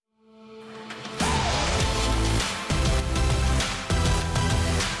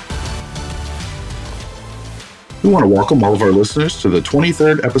We want to welcome all of our listeners to the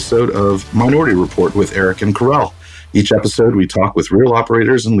 23rd episode of Minority Report with Eric and Carell. Each episode, we talk with real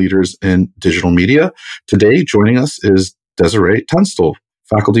operators and leaders in digital media. Today, joining us is Desiree Tunstall,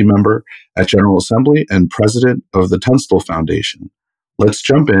 faculty member at General Assembly and president of the Tunstall Foundation. Let's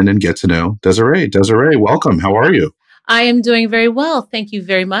jump in and get to know Desiree. Desiree, welcome. How are you? I am doing very well. Thank you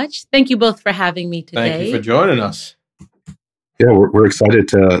very much. Thank you both for having me today. Thank you for joining us. Yeah, we're excited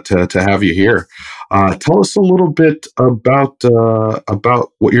to have you here. Tell us a little bit about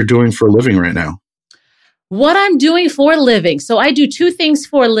what you're doing for a living right now. What I'm doing for a living. So I do two things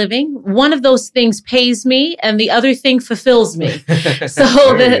for a living. One of those things pays me and the other thing fulfills me. So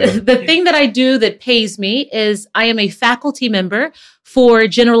the thing that I do that pays me is I am a faculty member for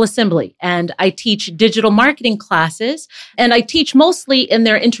General Assembly, and I teach digital marketing classes, and I teach mostly in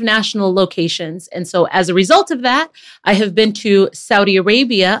their international locations. And so as a result of that, I have been to Saudi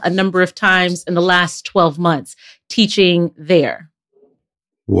Arabia a number of times in the last 12 months teaching there.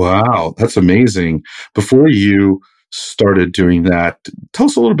 Wow, that's amazing. Before you started doing that, tell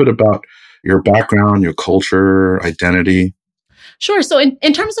us a little bit about your background, your culture, identity. Sure. So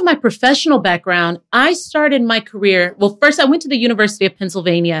in terms of my professional background, I started my career. Well, first, I went to the University of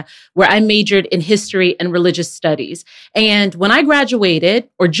Pennsylvania, where I majored in history and religious studies. And when I graduated,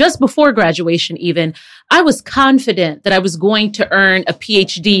 or just before graduation even, I was confident that I was going to earn a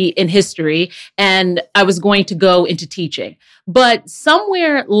PhD in history and I was going to go into teaching. But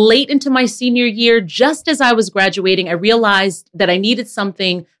somewhere late into my senior year, just as I was graduating, I realized that I needed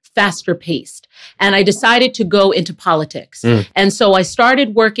something faster paced. And I decided to go into politics. And so I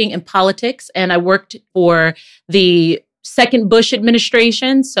started working in politics, and I worked for the second Bush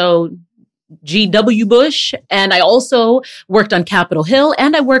administration. So G.W. Bush. And I also worked on Capitol Hill,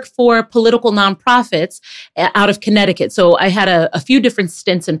 and I worked for political nonprofits out of Connecticut. So I had a few different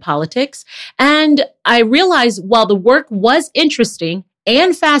stints in politics. And I realized while the work was interesting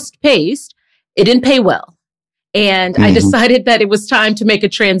and fast paced, it didn't pay well. And I decided that it was time to make a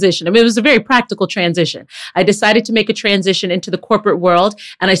transition. I mean, it was a very practical transition. I decided to make a transition into the corporate world,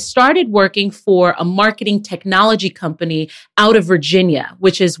 and I started working for a marketing technology company out of Virginia,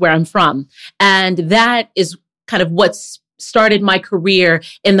 which is where I'm from. And that is kind of what started my career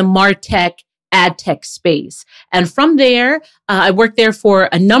in the MarTech ad tech space. And from there, I worked there for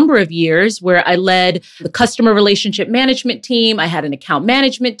a number of years where I led the customer relationship management team. I had an account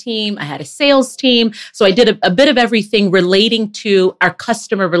management team. I had a sales team. So I did a bit of everything relating to our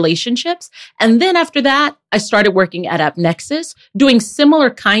customer relationships. And then after that, I started working at AppNexus, doing similar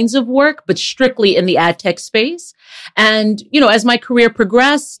kinds of work, but strictly in the ad tech space. And, as my career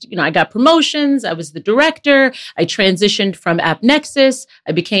progressed, I got promotions. I was the director. I transitioned from AppNexus.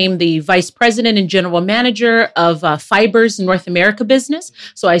 I became the vice president and general manager of Fiber's North America business.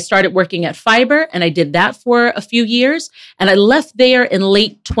 So I started working at Fiber, and I did that for a few years. And I left there in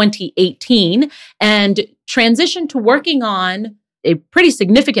late 2018 and transitioned to working on a pretty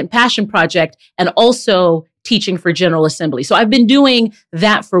significant passion project and also teaching for General Assembly. So I've been doing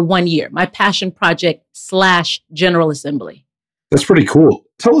that for 1 year, my passion project / General Assembly. That's pretty cool.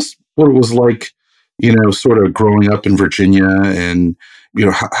 Tell us what it was like, sort of growing up in Virginia and,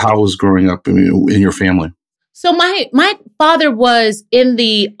 how it was growing up in your family. So my father was in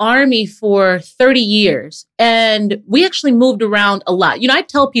the Army for 30 years, and we actually moved around a lot. I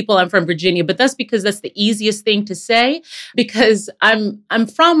tell people I'm from Virginia, but that's because that's the easiest thing to say, because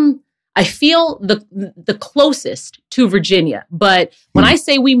I feel the closest to Virginia. But when I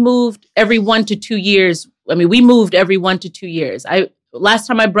say we moved every 1 to 2 years, we moved every 1 to 2 years. Last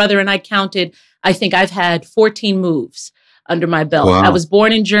time my brother and I counted, I think I've had 14 moves under my belt. Wow. I was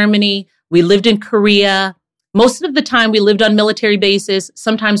born in Germany. We lived in Korea. Most of the time we lived on military bases.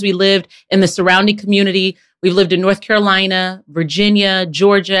 Sometimes we lived in the surrounding community. We've lived in North Carolina, Virginia,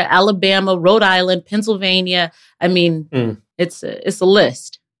 Georgia, Alabama, Rhode Island, Pennsylvania. It's a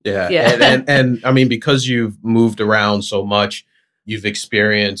list. Yeah. And because you've moved around so much, you've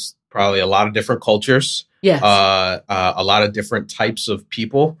experienced probably a lot of different cultures. Yes. A lot of different types of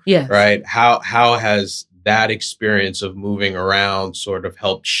people. Yes. Right. How has that experience of moving around sort of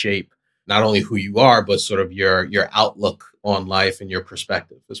helped shape not only who you are, but sort of your outlook on life and your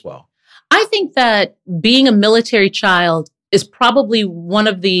perspective as well? I think that being a military child is probably one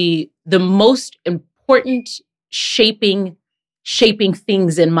of the most important shaping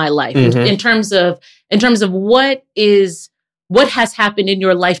things in my life in terms of what has happened in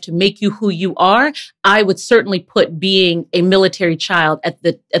your life to make you who you are. I would certainly put being a military child at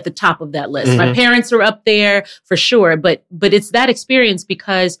the top of that list. My parents are up there for sure, but it's that experience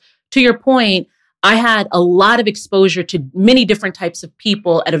because, to your point, I had a lot of exposure to many different types of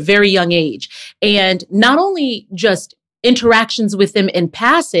people at a very young age. And not only just interactions with them in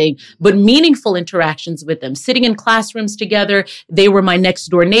passing, but meaningful interactions with them, sitting in classrooms together. They were my next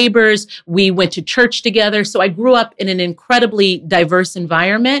door neighbors. We went to church together. So I grew up in an incredibly diverse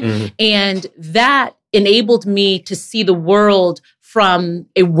environment. And that enabled me to see the world from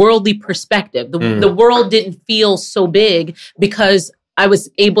a worldly perspective. The world didn't feel so big because I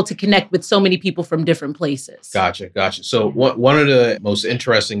was able to connect with so many people from different places. Gotcha. So one of the most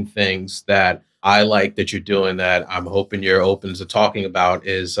interesting things that I like that you're doing that I'm hoping you're open to talking about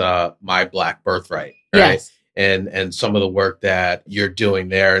is My Black Birthright, right? Yes. And some of the work that you're doing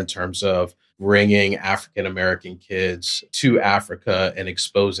there in terms of bringing African-American kids to Africa and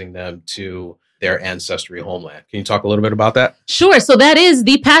exposing them to their ancestry homeland. Can you talk a little bit about that? Sure. So that is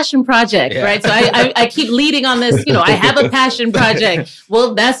the passion project, right? So I keep leading on this, I have a passion project.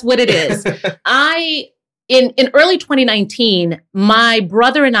 Well, that's what it is. In early 2019, my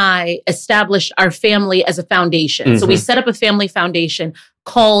brother and I established our family as a foundation. So we set up a family foundation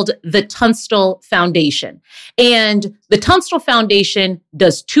called the Tunstall Foundation. And the Tunstall Foundation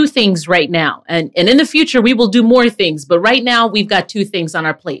does two things right now. And in the future, we will do more things. But right now, we've got two things on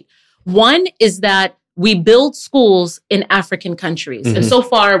our plate. One is that we build schools in African countries. And so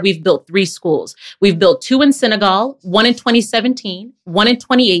far, we've built 3 schools. We've built 2 in Senegal, 1 in 2017, 1 in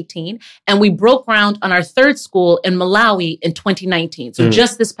 2018, and we broke ground on our 3rd school in Malawi in 2019. So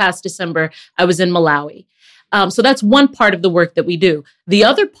just this past December, I was in Malawi. So that's one part of the work that we do. The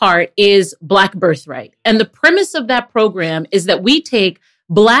other part is Black Birthright. And the premise of that program is that we take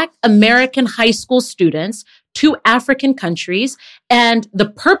Black American high school students to African countries. And the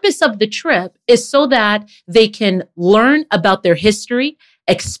purpose of the trip is so that they can learn about their history,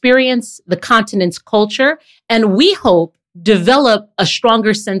 experience the continent's culture, and we hope develop a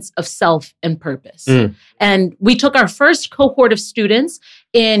stronger sense of self and purpose. And we took our first cohort of students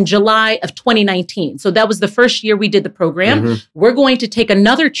in July of 2019. So that was the first year we did the program. We're going to take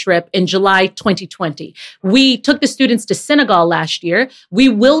another trip in July 2020. We took the students to Senegal last year. We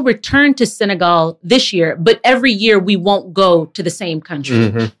will return to Senegal this year, but every year we won't go to the same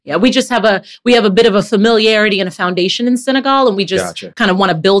country. Yeah, we just have a bit of a familiarity and a foundation in Senegal, and we just kind of want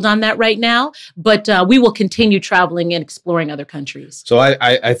to build on that right now. But we will continue traveling and exploring other countries. So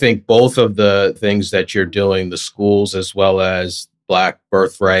I think both of the things that you're doing, the schools as well as Black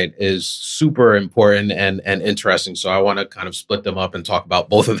Birthright, is super important and interesting. So I want to kind of split them up and talk about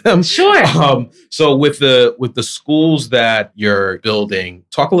both of them. Sure. So with the schools that you're building,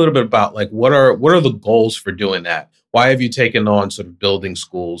 talk a little bit about like what are the goals for doing that? Why have you taken on sort of building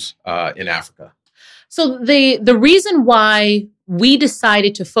schools in Africa? So the reason why we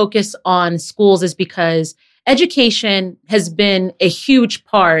decided to focus on schools is because education has been a huge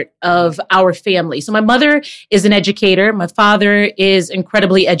part of our family. So my mother is an educator. My father is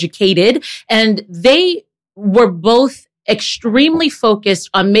incredibly educated. And they were both extremely focused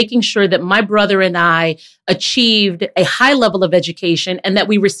on making sure that my brother and I achieved a high level of education and that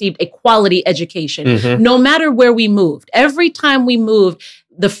we received a quality education, no matter where we moved. Every time we moved,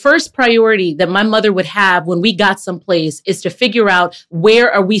 the first priority that my mother would have when we got someplace is to figure out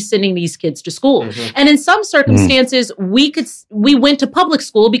where are we sending these kids to school. And in some circumstances, we went to public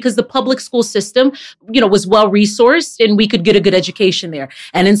school because the public school system, was well resourced and we could get a good education there.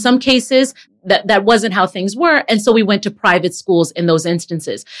 And in some cases, that wasn't how things were. And so we went to private schools in those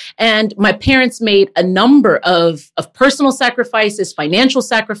instances. And my parents made a number of personal sacrifices, financial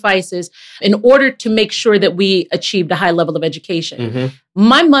sacrifices in order to make sure that we achieved a high level of education.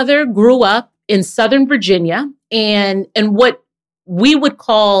 My mother grew up in Southern Virginia and what we would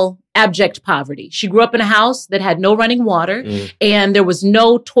call abject poverty. She grew up in a house that had no running water and there was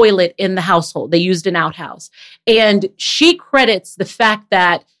no toilet in the household. They used an outhouse. And she credits the fact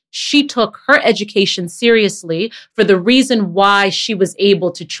that she took her education seriously for the reason why she was able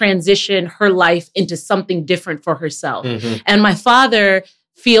to transition her life into something different for herself. And my father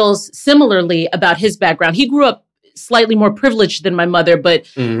feels similarly about his background. He grew up slightly more privileged than my mother, but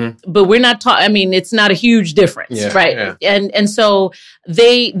we're not talking, it's not a huge difference, right? Yeah. And so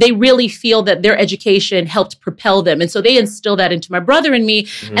they really feel that their education helped propel them. And so they instill that into my brother and me.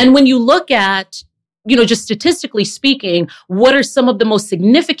 And when you look at just statistically speaking, what are some of the most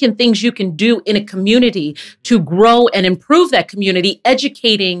significant things you can do in a community to grow and improve that community?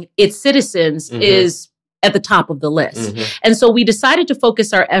 Educating its citizens is at the top of the list. And so we decided to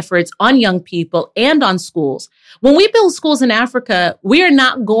focus our efforts on young people and on schools. When we build schools in Africa, we are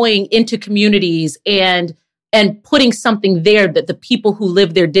not going into communities and putting something there that the people who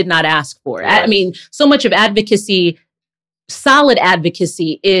live there did not ask for. Right. So much of advocacy, solid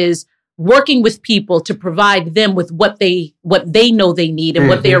advocacy, is working with people to provide them with what they know they need and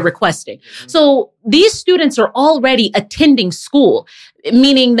what they are requesting. So these students are already attending school,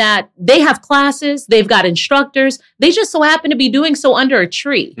 meaning that they have classes, they've got instructors, they just so happen to be doing so under a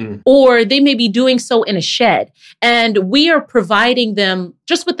tree, or they may be doing so in a shed. And we are providing them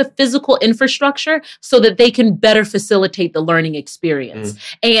just with the physical infrastructure so that they can better facilitate the learning experience.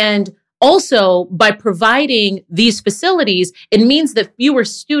 And also, by providing these facilities, it means that fewer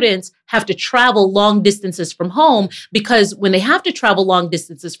students have to travel long distances from home, because when they have to travel long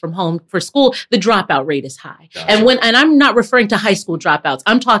distances from home for school, the dropout rate is high. Gotcha. And I'm not referring to high school dropouts.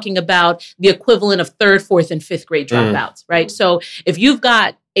 I'm talking about the equivalent of third, fourth, and fifth grade dropouts, right? So if you've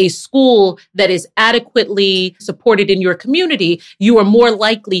got a school that is adequately supported in your community, you are more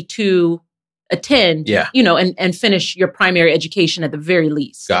likely to attend, and finish your primary education at the very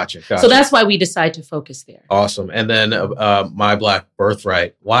least. Gotcha. So that's why we decide to focus there. Awesome. And then My Black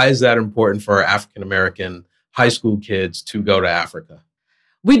Birthright. Why is that important for African-American high school kids to go to Africa?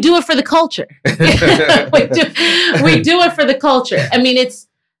 We do it for the culture. we do it for the culture. I mean,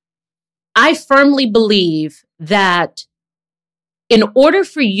 I firmly believe that in order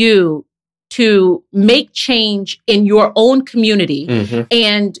for you to make change in your own community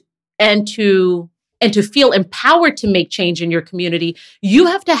and to feel empowered to make change in your community, you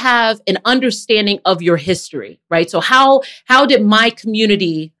have to have an understanding of your history, right? So how did my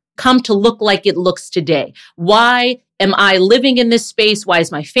community come to look like it looks today? Why am I living in this space? Why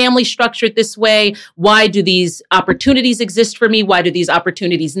is my family structured this way? Why do these opportunities exist for me? Why do these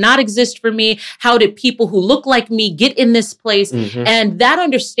opportunities not exist for me? How did people who look like me get in this place? And that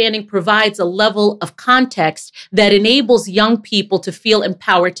understanding provides a level of context that enables young people to feel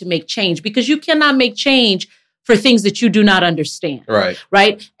empowered to make change, because you cannot make change for things that you do not understand.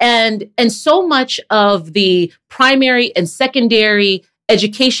 Right. And so much of the primary and secondary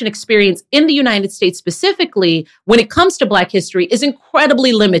education experience in the United States specifically, when it comes to Black history, is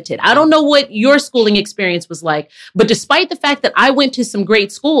incredibly limited. I don't know what your schooling experience was like, but despite the fact that I went to some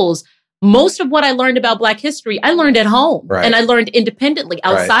great schools, most of what I learned about Black history, I learned at home and I learned independently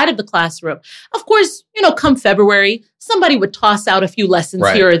outside of the classroom. Of course, come February, somebody would toss out a few lessons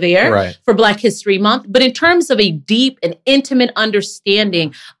here or there for Black History Month. But in terms of a deep and intimate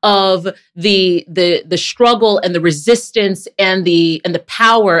understanding of the struggle and the resistance and the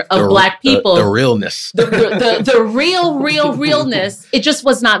power of Black people, the realness, the real realness, it just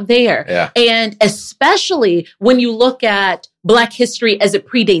was not there. And especially when you look at Black history as it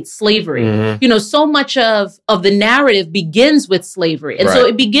predates slavery. So much of the narrative begins with slavery. And so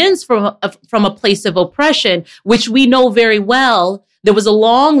it begins from a place of oppression, which we know very well. There was a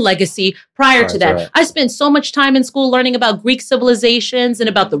long legacy prior to that. I spent so much time in school learning about Greek civilizations and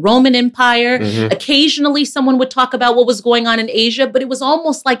about the Roman Empire. Occasionally, someone would talk about what was going on in Asia, but it was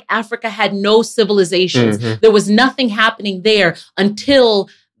almost like Africa had no civilizations. There was nothing happening there until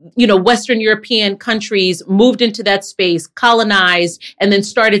Western European countries moved into that space, colonized, and then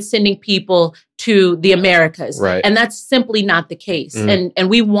started sending people to the Americas. And that's simply not the case. And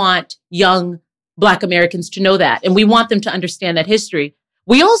we want young Black Americans to know that. And we want them to understand that history.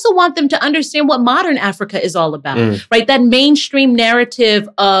 We also want them to understand what modern Africa is all about, right? That mainstream narrative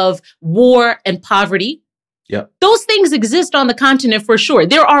of war and poverty. Those things exist on the continent for sure.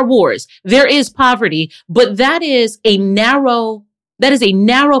 There are wars. There is poverty, but that is a narrow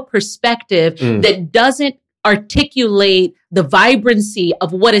perspective that doesn't articulate the vibrancy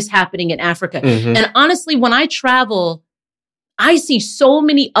of what is happening in Africa. And honestly, when I travel, I see so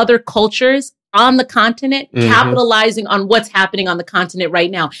many other cultures on the continent capitalizing on what's happening on the continent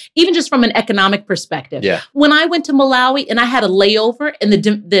right now, even just from an economic perspective. When I went to Malawi and I had a layover in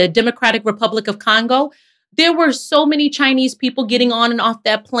the Democratic Republic of Congo, there were so many Chinese people getting on and off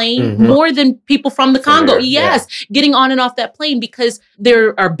that plane, more than people from the Congo. Getting on and off that plane because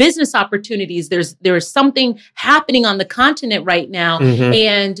there are business opportunities. There's something happening on the continent right now.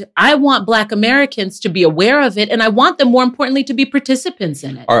 And I want Black Americans to be aware of it. And I want them, more importantly, to be participants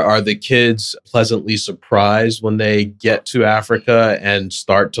in it. Are the kids pleasantly surprised when they get to Africa and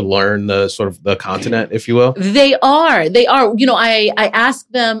start to learn the sort of the continent, if you will? They are. I ask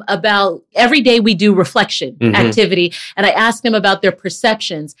them about, every day we do reflection activity, and I ask them about their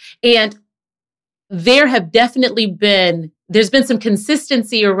perceptions. And there have definitely been there's been some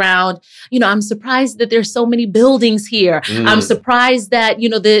consistency around, I'm surprised that there's so many buildings here. I'm surprised that,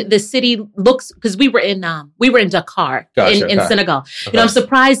 the city looks, because we were in Dakar, in Senegal. Okay. I'm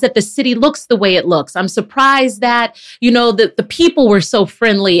surprised that the city looks the way it looks. I'm surprised that, the people were so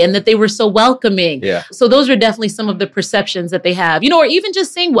friendly and that they were so welcoming. Yeah. So those are definitely some of the perceptions that they have, or even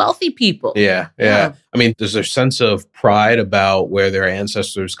just seeing wealthy people. Yeah. I mean, there's a sense of pride about where their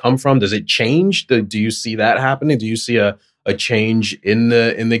ancestors come from. Does it change? Do you see that happening? Do you see a change in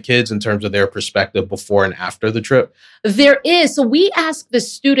the kids in terms of their perspective before and after the trip? There is. So we ask the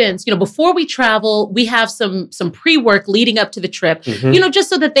students, before we travel, we have some pre-work leading up to the trip, just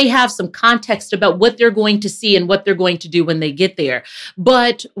so that they have some context about what they're going to see and what they're going to do when they get there.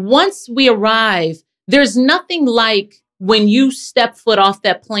 But once we arrive, there's nothing like when you step foot off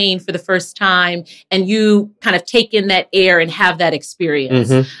that plane for the first time and you kind of take in that air and have that experience.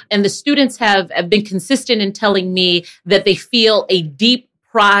 And the students have been consistent in telling me that they feel a deep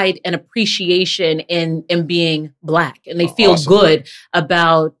pride and appreciation in being Black, and they feel good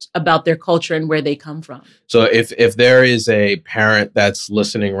about their culture and where they come from. So if there is a parent that's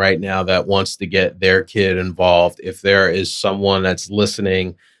listening right now that wants to get their kid involved, if there is someone that's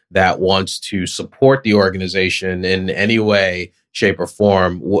listening that wants to support the organization in any way, shape, or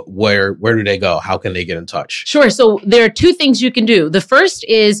form, where do they go? How can they get in touch? Sure. So there are two things you can do. The first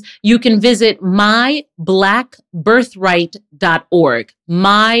is you can visit myblackbirthright.org.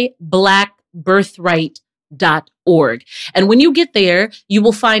 myblackbirthright.org. And when you get there, you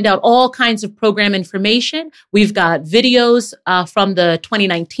will find out all kinds of program information. We've got videos from the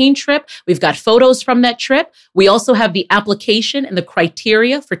 2019 trip. We've got photos from that trip. We also have the application and the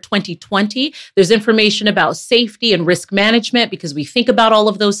criteria for 2020. There's information about safety and risk management because we think about all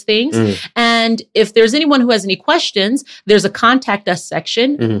of those things. And if there's anyone who has any questions, there's a contact us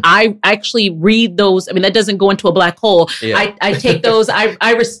section. I actually read those. I mean, that doesn't go into a black hole. Yeah. I take those.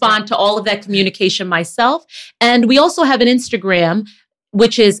 I respond to all of that communication myself. And we also have an Instagram,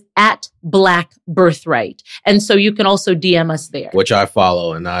 which is @BlackBirthright. And so you can also DM us there. Which I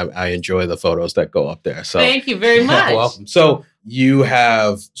follow, and I enjoy the photos that go up there. So thank you very much. You're welcome. So you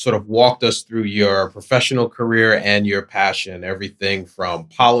have sort of walked us through your professional career and your passion, everything from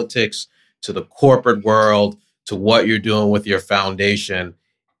politics to the corporate world to what you're doing with your foundation.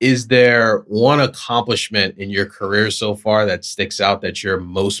 Is there one accomplishment in your career so far that sticks out that you're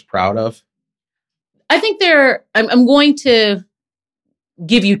most proud of? I think I'm going to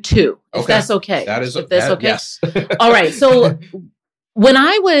give you two, if that's okay. That's okay. Yes. All right. So when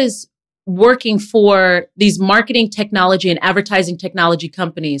I was working for these marketing technology and advertising technology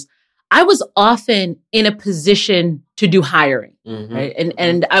companies, I was often in a position to do hiring, right?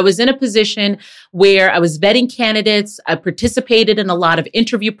 And I was in a position where I was vetting candidates. I participated in a lot of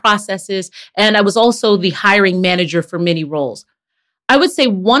interview processes, and I was also the hiring manager for many roles. I would say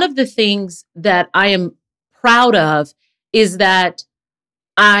one of the things that I am proud of is that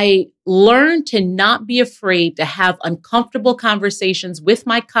I learned to not be afraid to have uncomfortable conversations with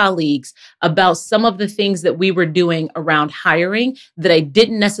my colleagues about some of the things that we were doing around hiring that I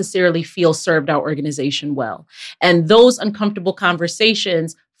didn't necessarily feel served our organization well. And those uncomfortable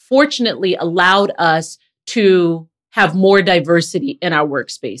conversations, fortunately, allowed us to have more diversity in our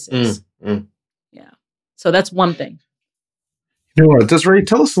workspaces. Yeah. So that's one thing. Desiree,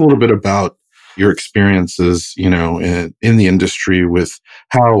 tell us a little bit about your experiences, in the industry with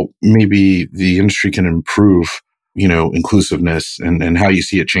how maybe the industry can improve, inclusiveness and how you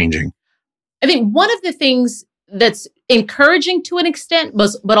see it changing. I think one of the things that's encouraging to an extent,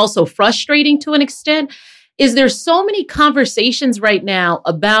 but also frustrating to an extent, is there's so many conversations right now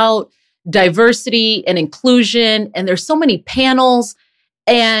about diversity and inclusion, and there's so many panels,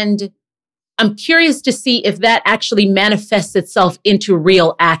 and I'm curious to see if that actually manifests itself into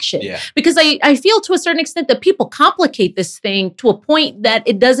real action. Yeah. Because I feel to a certain extent that people complicate this thing to a point that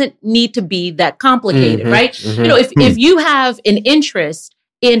it doesn't need to be that complicated, right? If you have an interest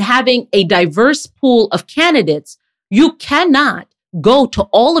in having a diverse pool of candidates, you cannot go to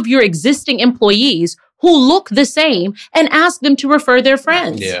all of your existing employees who look the same and ask them to refer their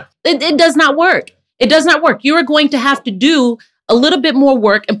friends. Yeah. It does not work. It does not work. You are going to have to do a little bit more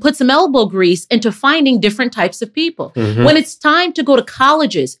work and put some elbow grease into finding different types of people. When it's time to go to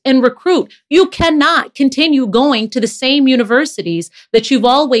colleges and recruit, you cannot continue going to the same universities that you've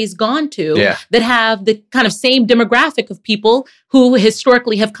always gone to that have the kind of same demographic of people who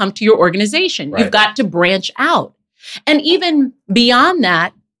historically have come to your organization. Right. You've got to branch out. And even beyond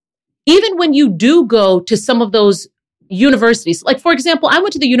that, even when you do go to some of those universities, like, for example, I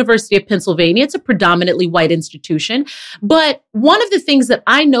went to the University of Pennsylvania. It's a predominantly white institution. But one of the things that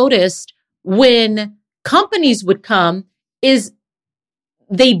I noticed when companies would come is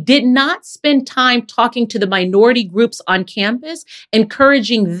they did not spend time talking to the minority groups on campus,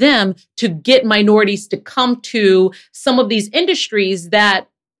 encouraging them to get minorities to come to some of these industries that,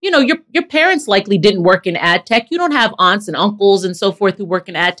 your parents likely didn't work in ad tech. You don't have aunts and uncles and so forth who work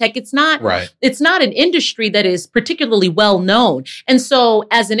in ad tech. It's not an industry that is particularly well known. And so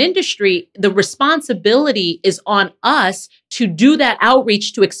as an industry, the responsibility is on us to do that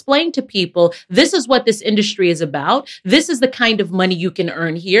outreach, to explain to people, this is what this industry is about. This is the kind of money you can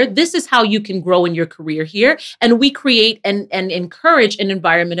earn here. This is how you can grow in your career here. And we create and encourage an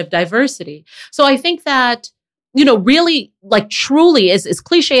environment of diversity. So I think that, really, like, truly, as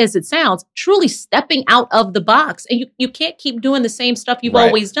cliche as it sounds, truly stepping out of the box. And you can't keep doing the same stuff you've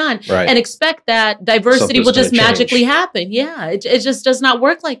always done and expect that diversity will just magically happen. Yeah, it just does not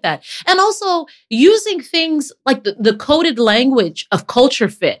work like that. And also using things like the coded language of culture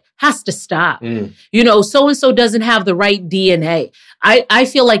fit has to stop. So-and-so doesn't have the right DNA. I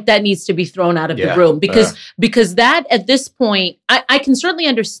feel like that needs to be thrown out of the room because that, at this point, I can certainly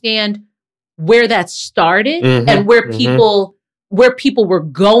understand where that started and where people were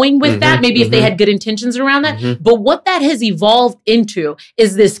going with that, maybe if they had good intentions around that. But what that has evolved into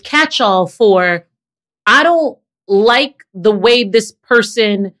is this catch-all for, I don't like the way this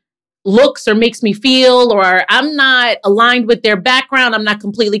person looks or makes me feel, or I'm not aligned with their background. I'm not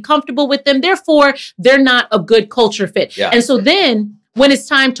completely comfortable with them. Therefore, they're not a good culture fit. Yeah. And so then when it's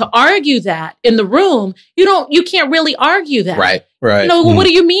time to argue that in the room, you can't really argue that. Right. Well, what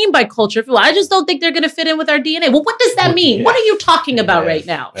do you mean by culture? Well, I just don't think they're going to fit in with our DNA. Well, what does that mean? Yeah. What are you talking about right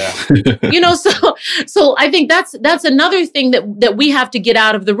now? Yeah. So I think that's another thing that we have to get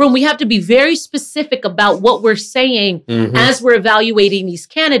out of the room. We have to be very specific about what we're saying as we're evaluating these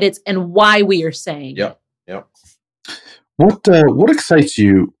candidates and why we are saying. Yep. What excites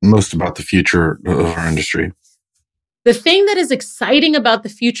you most about the future of our industry? The thing that is exciting about the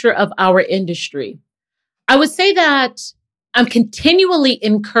future of our industry, I would say that I'm continually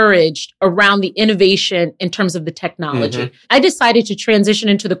encouraged around the innovation in terms of the technology. I decided to transition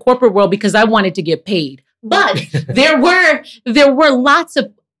into the corporate world because I wanted to get paid. But there were lots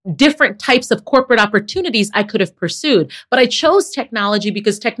of different types of corporate opportunities I could have pursued. But I chose technology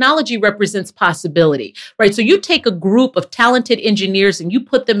because technology represents possibility, right? So you take a group of talented engineers and you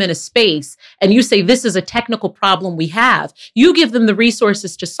put them in a space and you say, this is a technical problem we have. You give them the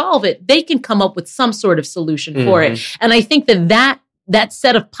resources to solve it. They can come up with some sort of solution for it. And I think that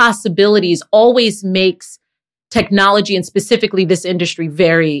set of possibilities always makes technology and specifically this industry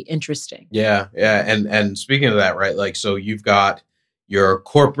very interesting. Yeah. And speaking of that, right? Like, so you've got your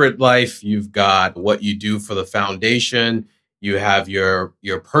corporate life, you've got what you do for the foundation, you have your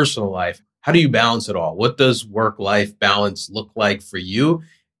personal life. How do you balance it all? What does work-life balance look like for you?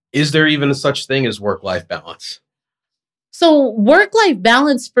 Is there even a such thing as work-life balance? So work-life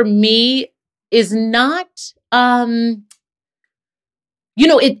balance for me is not, it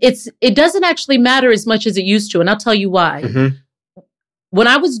doesn't actually matter as much as it used to. And I'll tell you why. When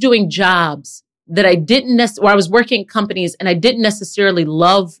I was doing jobs that I didn't I was working at companies and I didn't necessarily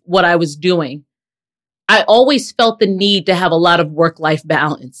love what I was doing, I always felt the need to have a lot of work-life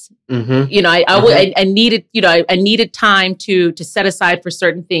balance. I needed time to set aside for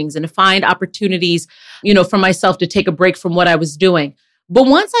certain things and to find opportunities, for myself to take a break from what I was doing. But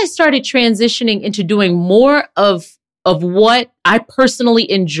once I started transitioning into doing more of what I personally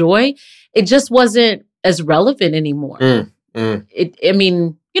enjoy, it just wasn't as relevant anymore.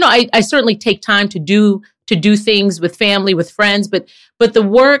 I certainly take time to do things with family, with friends, but the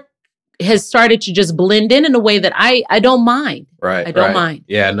work has started to just blend in a way that I don't mind. Right. I don't mind.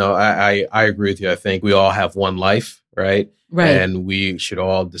 Yeah, no, I agree with you. I think we all have one life, right? Right. And we should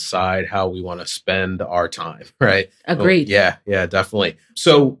all decide how we want to spend our time, right? Agreed. So, yeah, definitely.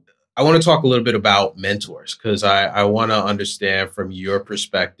 So I want to talk a little bit about mentors because I want to understand from your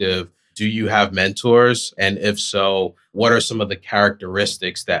perspective, do you have mentors? And if so, what are some of the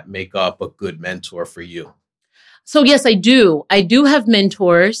characteristics that make up a good mentor for you? So yes, I do. I do have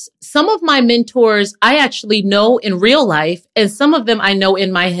mentors. Some of my mentors I actually know in real life, and some of them I know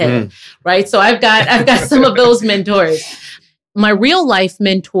in my head, right? So I've got some of those mentors. My real life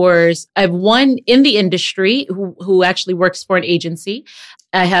mentors, I have one in the industry who actually works for an agency.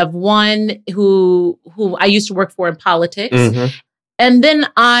 I have one who I used to work for in politics. And then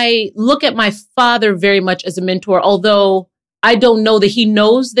I look at my father very much as a mentor, although I don't know that he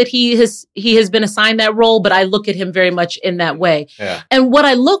knows that he has been assigned that role, but I look at him very much in that way. Yeah. And what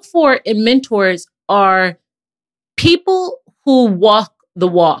I look for in mentors are people who walk the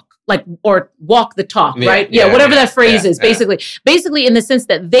walk, or walk the talk, right? Yeah, whatever that phrase is, basically in the sense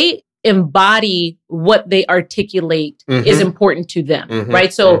that they embody what they articulate is important to them,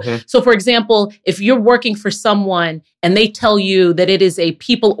 right? So for example, if you're working for someone and they tell you that it is a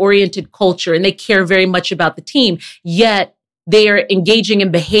people-oriented culture and they care very much about the team, yet they are engaging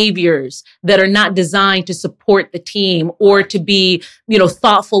in behaviors that are not designed to support the team or to be,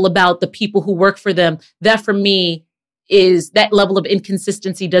 thoughtful about the people who work for them, that for me is that level of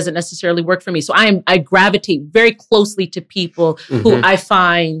inconsistency doesn't necessarily work for me. So I gravitate very closely to people who I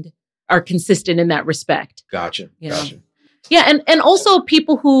find are consistent in that respect. Gotcha. Yeah, and also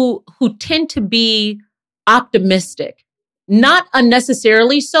people who tend to be optimistic, not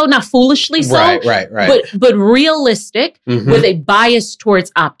unnecessarily so, not foolishly so, right. but realistic with a bias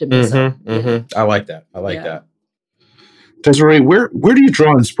towards optimism. I like that. That. Desiree, where do you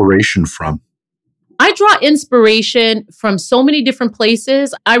draw inspiration from? I draw inspiration from so many different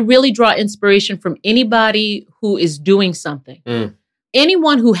places. I really draw inspiration from anybody who is doing something.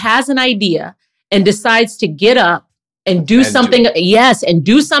 Anyone who has an idea and decides to get up and do something, and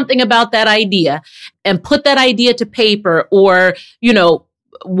do something about that idea and put that idea to paper or,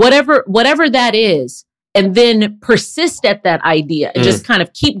 whatever that is, and then persist at that idea and just kind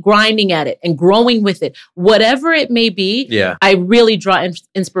of keep grinding at it and growing with it, whatever it may be. Yeah. I really draw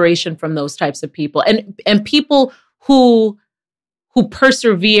inspiration from those types of people and people who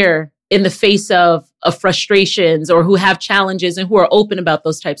persevere in the face of frustrations or who have challenges and who are open about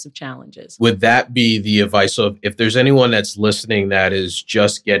those types of challenges. Would that be the advice of if there's anyone that's listening that is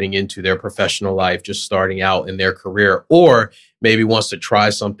just getting into their professional life, just starting out in their career, or maybe wants to try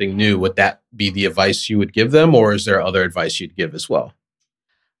something new, would that be the advice you would give them, or is there other advice you'd give as well?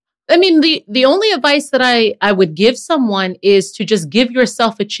 I mean, the only advice that I would give someone is to just give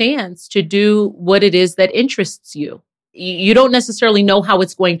yourself a chance to do what it is that interests you. You don't necessarily know how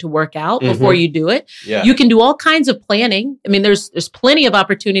it's going to work out before you do it. Yeah. You can do all kinds of planning. I mean, there's plenty of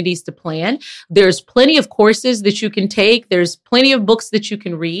opportunities to plan. There's plenty of courses that you can take. There's plenty of books that you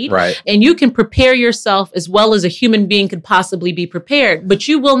can read. Right. And you can prepare yourself as well as a human being could possibly be prepared. But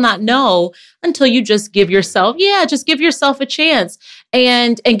you will not know until you just give yourself a chance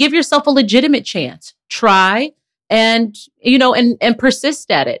and give yourself a legitimate chance. Try and persist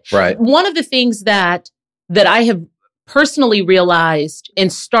at it. Right. One of the things that I have personally realized in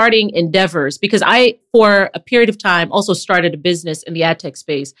starting endeavors, because I, for a period of time, also started a business in the ad tech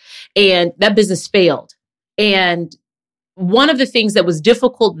space, and that business failed. And one of the things that was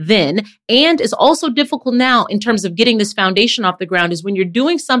difficult then and is also difficult now in terms of getting this foundation off the ground is when you're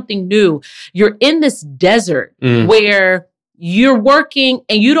doing something new, you're in this desert where you're working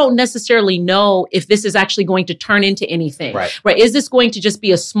and you don't necessarily know if this is actually going to turn into anything, right? Is this going to just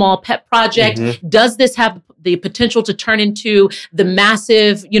be a small pet project? Does this have the potential to turn into the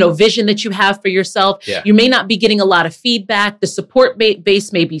massive, vision that you have for yourself? Yeah. You may not be getting a lot of feedback. The support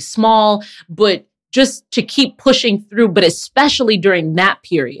base may be small, but just to keep pushing through, but especially during that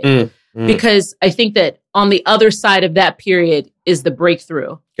period, because I think that on the other side of that period is the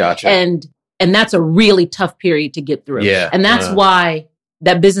breakthrough. Gotcha. And that's a really tough period to get through. Yeah. And that's why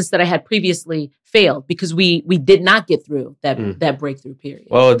that business that I had previously failed, because we did not get through that breakthrough period.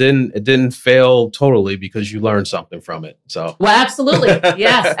 Well, it didn't fail totally because you learned something from it. So well, absolutely.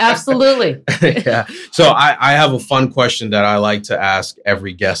 Yes, absolutely. Yeah. So I have a fun question that I like to ask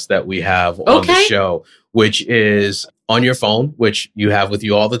every guest that we have on the show, which is on your phone, which you have with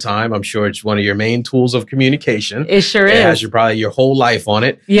you all the time. I'm sure it's one of your main tools of communication. It sure is. It has probably your whole life on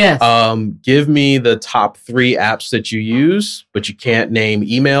it. Yes. Give me the top 3 apps that you use, but you can't name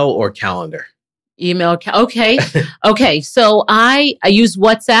email or calendar. Okay. Okay. So I use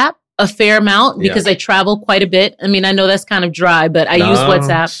WhatsApp a fair amount because I travel quite a bit. I mean, I know that's kind of dry, but I use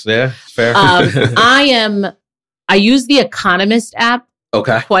WhatsApp. Yeah, fair. I use the Economist app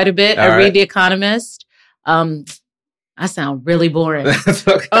quite a bit. I read the Economist. I sound really boring.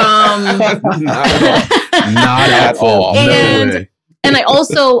 Okay. Not at all. And I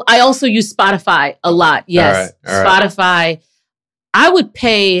also use Spotify a lot. Yes. All right. Spotify. I would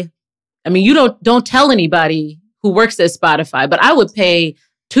pay, I mean, you don't tell anybody who works at Spotify, but I would pay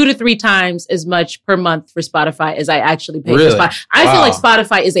 2 to 3 times as much per month for Spotify as I actually pay for Spotify. I feel like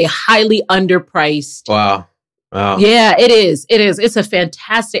Spotify is a highly underpriced. Wow. Yeah, it is. It's a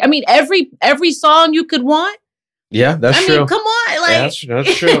fantastic. I mean, every song you could want. Yeah, that's true. I mean, come on. Like, that's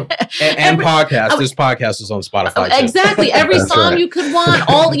true. And podcast. This podcast is on Spotify too. Exactly. Every song you could want.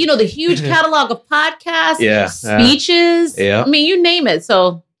 All, the huge catalog of podcasts, speeches. Yeah. I mean, you name it.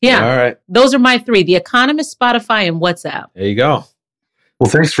 So, yeah. All right. Those are my 3. The Economist, Spotify, and WhatsApp. There you go. Well,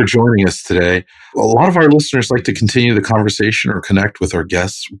 thanks for joining us today. A lot of our listeners like to continue the conversation or connect with our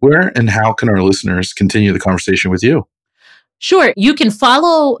guests. Where and how can our listeners continue the conversation with you? Sure. You can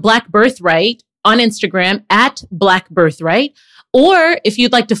follow Black Birthright on Instagram at Black Birthright. Or if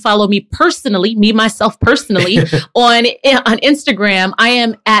you'd like to follow me personally, myself personally, on Instagram, I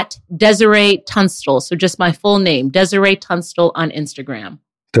am at Desiree Tunstall. So just my full name, Desiree Tunstall on Instagram.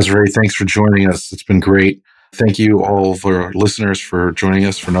 Desiree, thanks for joining us. It's been great. Thank you all of our listeners for joining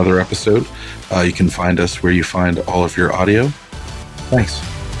us for another episode. You can find us where you find all of your audio.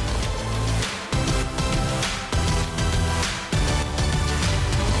 Thanks.